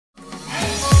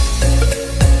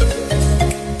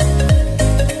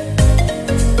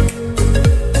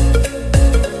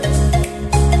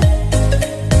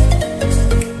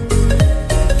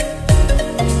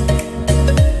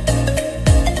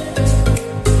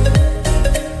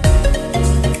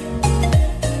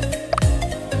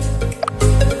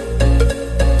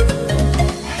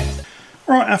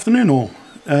Afternoon all.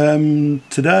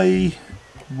 Today,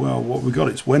 well, what we got,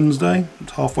 it's Wednesday,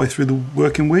 it's halfway through the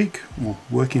working week, or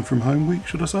working from home week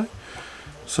should I say.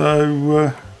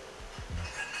 So,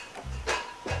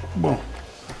 well,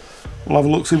 we'll have a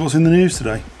look, see what's in the news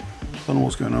today. Don't know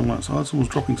what's going on outside,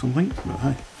 someone's dropping something, but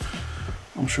hey,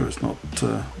 I'm sure it's not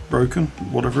broken,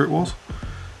 whatever it was.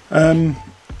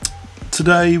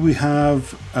 Today we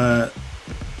have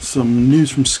some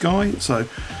news from Sky. So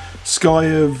Sky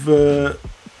have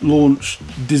launched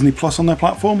Disney Plus on their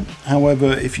platform.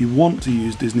 However, if you want to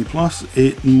use Disney Plus,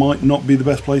 it might not be the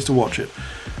best place to watch it.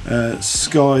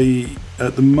 Sky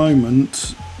at the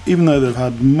moment, even though they've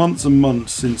had months and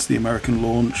months since the American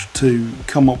launch to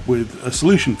come up with a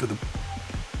solution for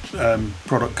the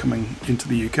product coming into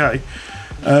the UK,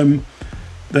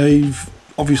 they've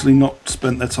obviously not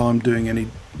spent their time doing any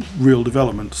real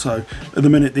development. So at the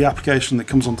minute the application that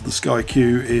comes onto the Sky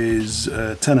Q is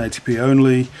 1080p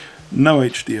only, no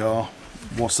HDR.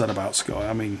 What's that about, Sky?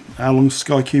 I mean, how long's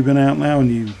Sky Q been out now,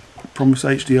 and you promised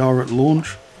HDR at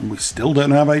launch and we still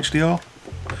don't have HDR?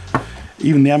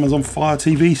 Even the Amazon Fire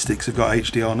TV sticks have got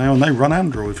HDR now and they run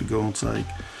Android, for God's sake.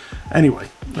 Anyway,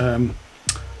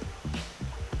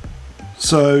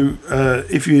 so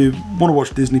if you want to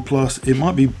watch Disney Plus, it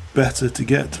might be better to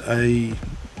get a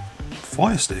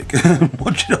Fire Stick and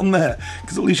watch it on there,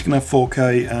 because at least you can have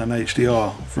 4K and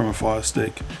HDR from a Fire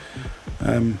Stick.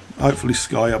 Hopefully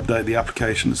Sky update the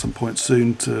application at some point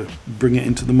soon to bring it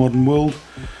into the modern world,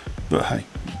 but hey,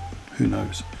 who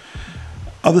knows.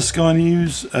 Other Sky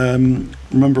news,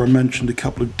 remember I mentioned a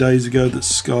couple of days ago that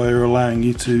Sky are allowing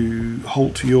you to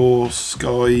halt your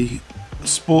Sky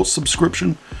Sports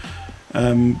subscription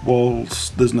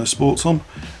whilst there's no sports on.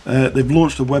 They've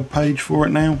launched a web page for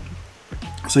it now,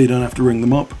 so you don't have to ring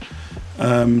them up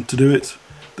to do it.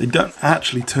 They don't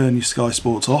actually turn your Sky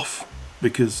Sports off,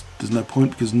 because there's no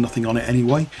point, because there's nothing on it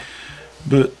anyway,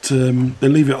 but they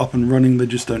leave it up and running. They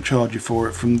just don't charge you for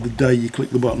it from the day you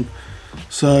click the button.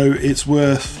 So it's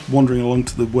worth wandering along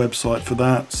to the website for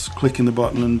that, clicking the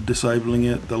button and disabling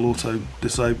it. They'll auto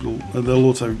disable, they'll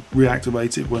auto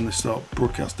reactivate it when they start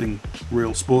broadcasting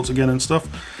real sports again and stuff.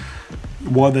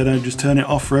 Why they don't just turn it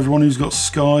off for everyone who's got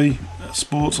Sky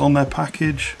Sports on their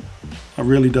package, I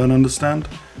really don't understand.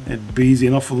 It'd be easy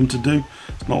enough for them to do.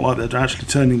 It's not like they're actually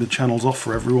turning the channels off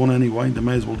for everyone anyway. They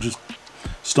may as well just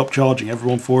stop charging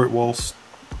everyone for it whilst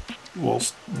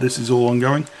this is all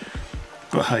ongoing.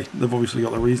 But hey, they've obviously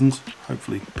got their reasons.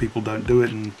 Hopefully people don't do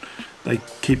it and they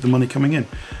keep the money coming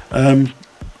in.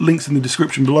 Links in the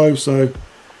description below, so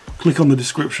click on the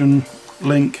description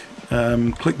link,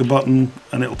 click the button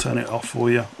and it'll turn it off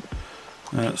for you.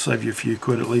 Save you a few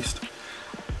quid at least.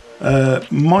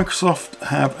 Microsoft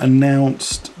have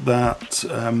announced that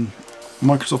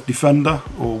Microsoft Defender,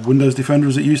 or Windows Defender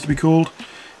as it used to be called,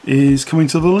 is coming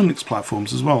to the Linux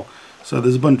platforms as well. So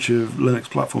there's a bunch of Linux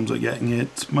platforms that are getting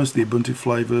it, most of the Ubuntu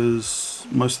flavours,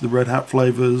 most of the Red Hat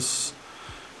flavours.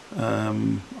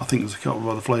 I think there's a couple of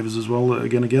other flavours as well that are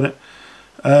going to get it.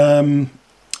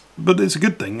 But it's a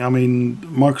good thing. I mean,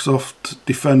 Microsoft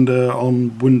Defender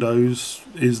on Windows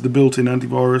is the built-in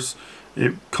antivirus.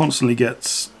 It constantly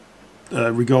gets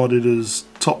regarded as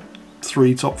top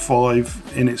 3, top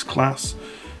 5 in its class.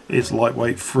 It's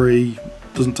lightweight, free,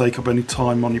 doesn't take up any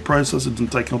time on your processor,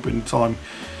 doesn't take up any time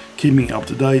keeping it up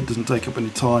to date, doesn't take up any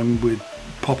time with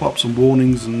pop-ups and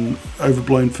warnings and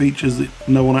overblown features that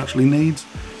no one actually needs.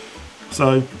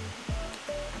 So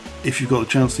if you've got the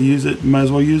chance to use it, you may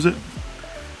as well use it.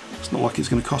 It's not like it's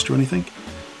going to cost you anything,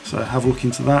 so have a look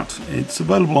into that. It's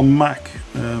available on Mac,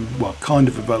 well, kind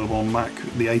of available on Mac.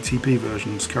 The ATP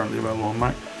version is currently available on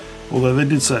Mac, although they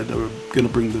did say they were going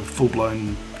to bring the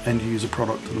full-blown end-user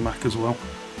product to the Mac as well,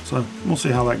 so we'll see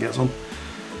how that gets on.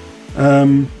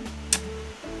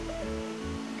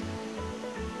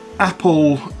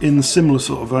 Apple, in a similar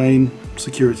sort of vein,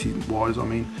 security-wise, I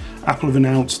mean, Apple have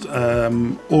announced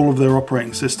all of their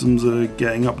operating systems are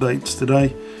getting updates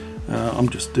today. I'm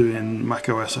just doing Mac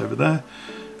OS over there,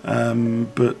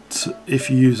 but if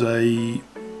you use a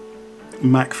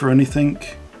Mac for anything,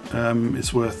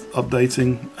 it's worth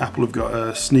updating. Apple have got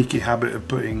a sneaky habit of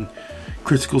putting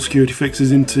critical security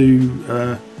fixes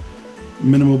into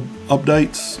minimal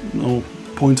updates, or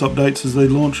point updates as they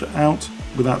launch out,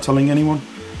 without telling anyone.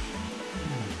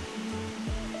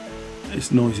 It's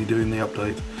noisy doing the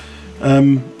update.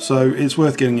 So it's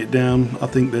worth getting it down. I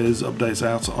think there's updates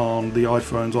out on the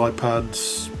iPhones,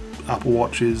 iPads, Apple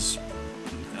Watches,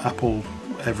 Apple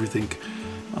everything.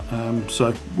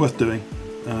 So worth doing.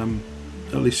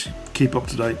 At least keep up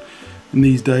to date. In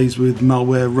these days with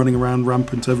malware running around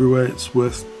rampant everywhere, it's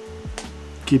worth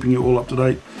keeping it all up to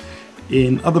date.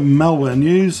 In other malware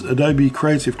news, Adobe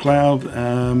Creative Cloud,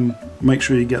 make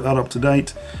sure you get that up to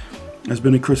date. There's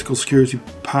been a critical security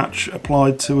patch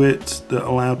applied to it that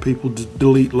allowed people to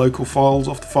delete local files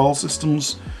off the file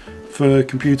systems for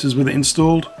computers with it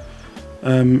installed.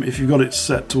 If you've got it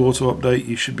set to auto update,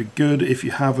 you should be good. If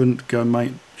you haven't, go and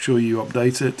make sure you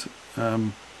update it.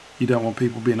 You don't want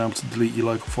people being able to delete your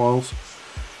local files.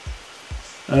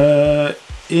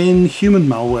 In human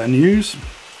malware news,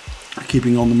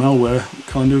 keeping on the malware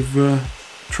kind of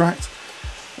track,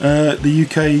 the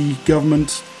UK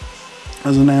government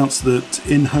has announced that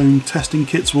in-home testing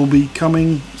kits will be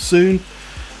coming soon.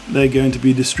 They're going to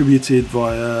be distributed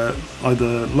via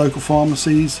either local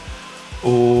pharmacies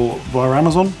or via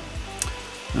Amazon.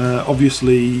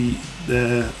 Obviously,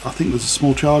 I think there's a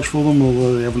small charge for them,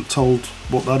 although they haven't told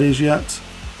what that is yet.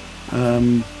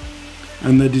 And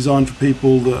they're designed for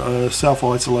people that are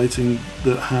self-isolating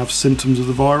that have symptoms of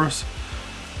the virus.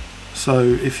 So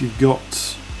if you've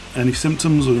got any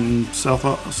symptoms and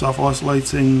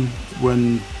self-isolating,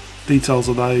 when details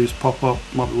of those pop up,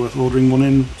 might be worth ordering one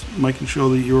in, making sure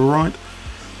that you're alright.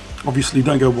 Obviously,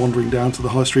 don't go wandering down to the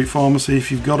high street pharmacy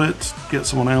if you've got it. Get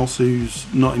someone else who's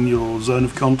not in your zone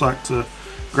of contact to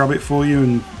grab it for you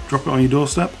and drop it on your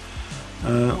doorstep,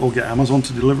 or get Amazon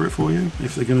to deliver it for you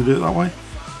if they're going to do it that way.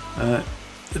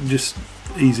 Just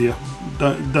easier.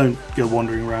 Don't go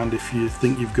wandering around if you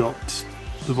think you've got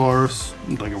the virus.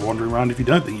 Don't go wandering around if you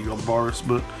don't think you've got the virus,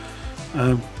 but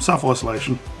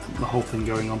self-isolation, the whole thing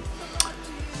going on.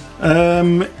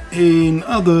 In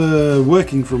other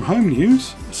working from home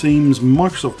news, it seems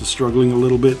Microsoft is struggling a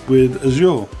little bit with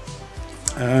Azure.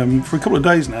 For a couple of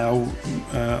days now,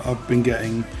 I've been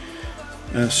getting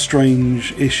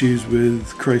strange issues with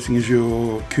creating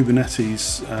Azure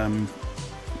Kubernetes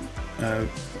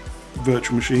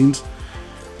virtual machines,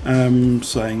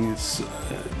 saying it's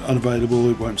unavailable,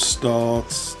 it won't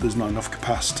start, there's not enough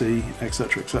capacity,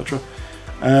 etc, etc.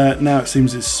 Now it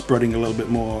seems it's spreading a little bit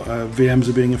more. VMs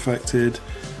are being affected,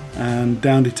 and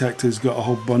Down Detector's got a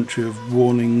whole bunch of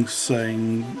warnings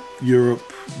saying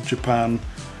Europe, Japan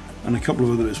and a couple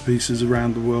of other bits and pieces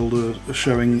around the world are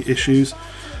showing issues.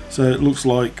 So it looks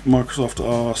like Microsoft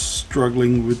are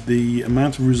struggling with the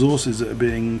amount of resources that are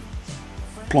being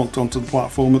plonked onto the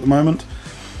platform at the moment.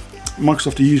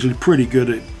 Microsoft are usually pretty good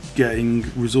at getting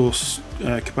resource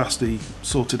capacity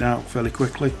sorted out fairly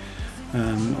quickly,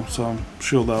 so I'm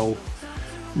sure they'll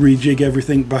rejig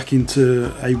everything back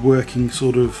into a working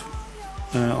sort of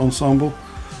ensemble.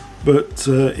 But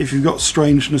if you've got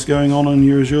strangeness going on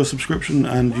your Azure subscription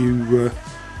and you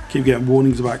keep getting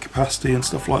warnings about capacity and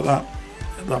stuff like that,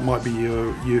 that might be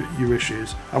your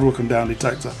issues. Have a look on Down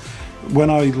Detector.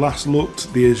 When I last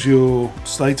looked, the Azure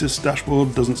status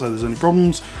dashboard doesn't say there's any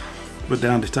problems, but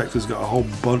Down Detector's got a whole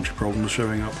bunch of problems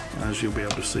showing up, as you'll be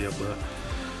able to see up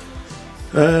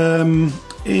there.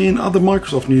 In other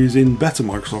Microsoft news, in better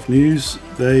Microsoft news,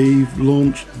 they've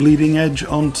launched Bleeding Edge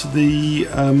onto the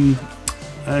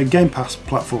Game Pass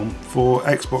platform for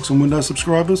Xbox and Windows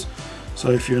subscribers.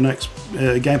 So if you're an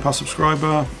Game Pass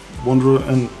subscriber, Wanderer,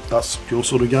 and that's your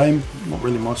sort of game, not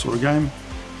really my sort of game.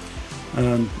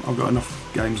 I've got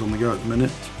enough games on the go at the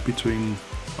minute between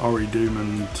RE Doom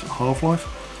and Half-Life,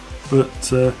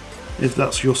 but if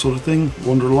that's your sort of thing,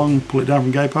 wander along, pull it down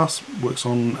from Game Pass. Works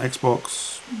on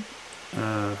Xbox,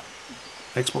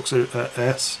 Xbox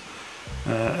S,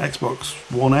 Xbox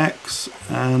One X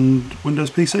and Windows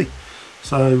PC.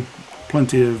 So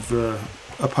plenty of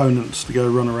opponents to go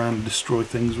run around and destroy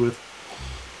things with.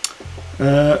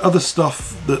 Other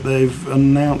stuff that they've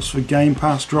announced for Game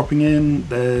Pass dropping in,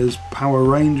 there's Power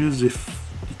Rangers if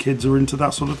your kids are into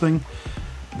that sort of thing.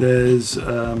 There's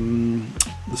the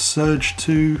Surge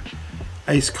 2,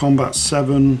 Ace Combat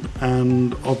 7,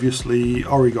 and obviously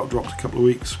Ori got dropped a couple of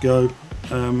weeks ago.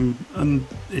 And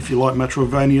if you like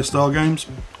Metroidvania style games,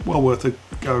 well worth a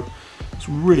go. It's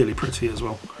really pretty as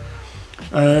well.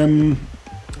 And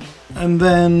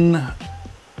then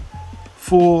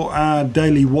for our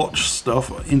daily watch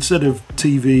stuff, instead of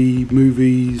TV,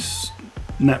 movies,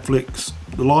 Netflix,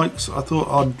 the likes, I thought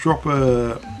I'd drop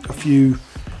a few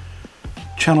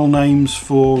channel names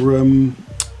for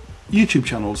YouTube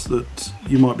channels that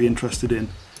you might be interested in.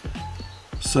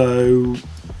 So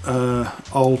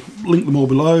I'll link them all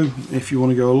below if you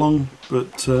want to go along,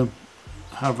 but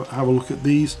have a look at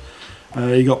these.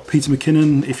 You got Peter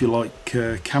McKinnon if you like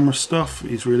camera stuff,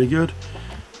 he's really good.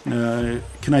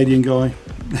 Canadian guy,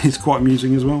 he's quite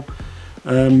amusing as well.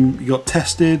 You got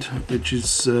Tested, which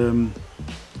is a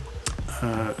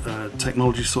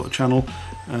technology sort of channel,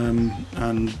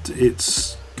 and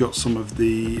it's got some of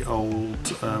the old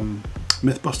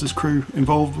Mythbusters crew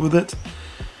involved with it.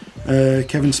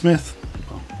 Kevin Smith,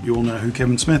 well, you all know who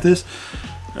Kevin Smith is.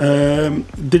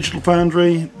 Digital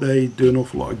Foundry, they do an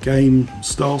awful lot of game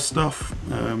style stuff.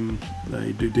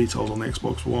 They do details on the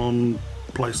Xbox One,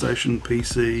 PlayStation,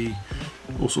 PC,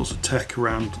 all sorts of tech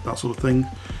around that sort of thing.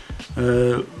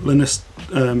 Linus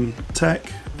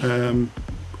Tech,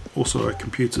 also a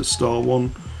computer style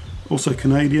one, also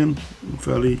Canadian,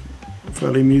 fairly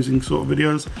amusing sort of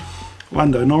videos.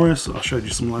 Lando Norris, I showed you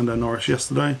some Lando Norris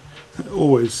yesterday,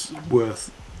 always worth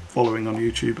following on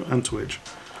YouTube and Twitch.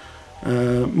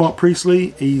 Mark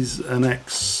Priestley, he's an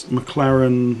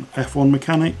ex-McLaren F1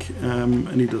 mechanic,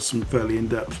 and he does some fairly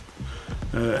in-depth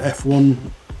F1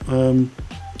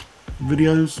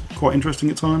 videos, quite interesting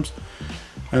at times.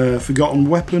 Forgotten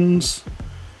Weapons,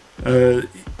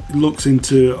 looks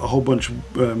into a whole bunch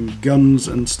of guns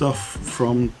and stuff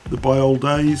from the old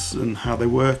days and how they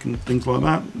work and things like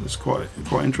that. It's quite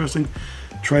interesting.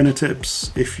 Trainer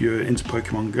Tips, if you're into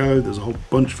Pokemon Go, there's a whole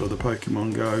bunch of other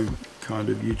Pokemon Go kind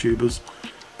of YouTubers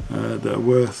that are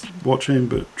worth watching,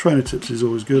 but Trainer Tips is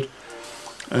always good.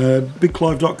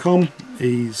 BigClive.com,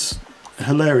 he's a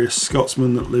hilarious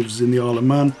Scotsman that lives in the Isle of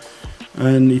Man,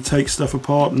 and he takes stuff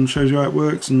apart and shows you how it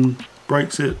works and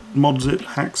breaks it, mods it,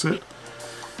 hacks it.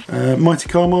 Mighty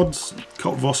Car Mods, a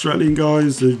couple of Australian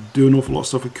guys, they do an awful lot of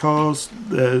stuff with cars.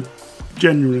 They're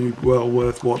genuinely well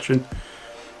worth watching,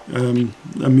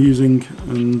 amusing,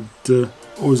 and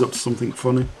always up to something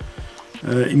funny.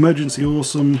 Emergency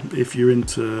Awesome, if you're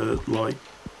into like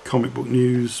comic book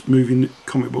news,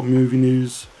 comic book movie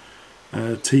news,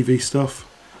 TV stuff.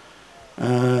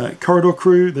 Corridor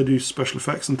Crew, they do special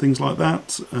effects and things like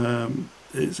that.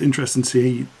 It's interesting to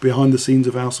see behind the scenes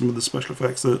of how some of the special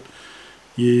effects that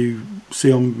you see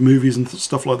on movies and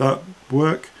stuff like that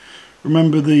work.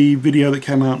 Remember the video that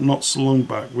came out not so long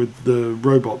back with the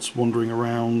robots wandering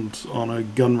around on a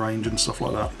gun range and stuff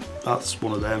like that? That's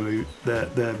one of their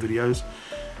videos.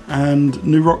 And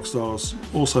New Rockstars,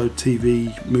 also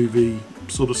TV, movie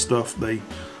sort of stuff. They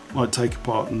like take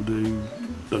apart and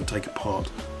don't take apart.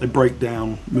 They break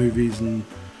down movies and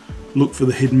look for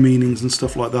the hidden meanings and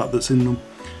stuff like that that's in them.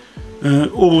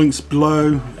 All the links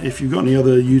below. If you've got any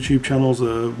other YouTube channels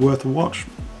that are worth a watch,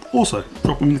 also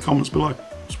drop them in the comments below.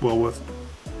 It's well worth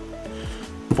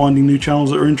finding new channels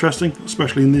that are interesting,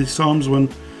 especially in these times when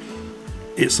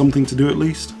it's something to do at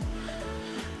least.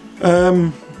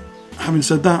 Having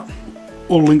said that,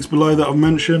 all links below that I've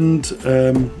mentioned.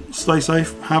 Stay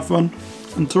safe, have fun,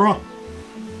 and ta-ra.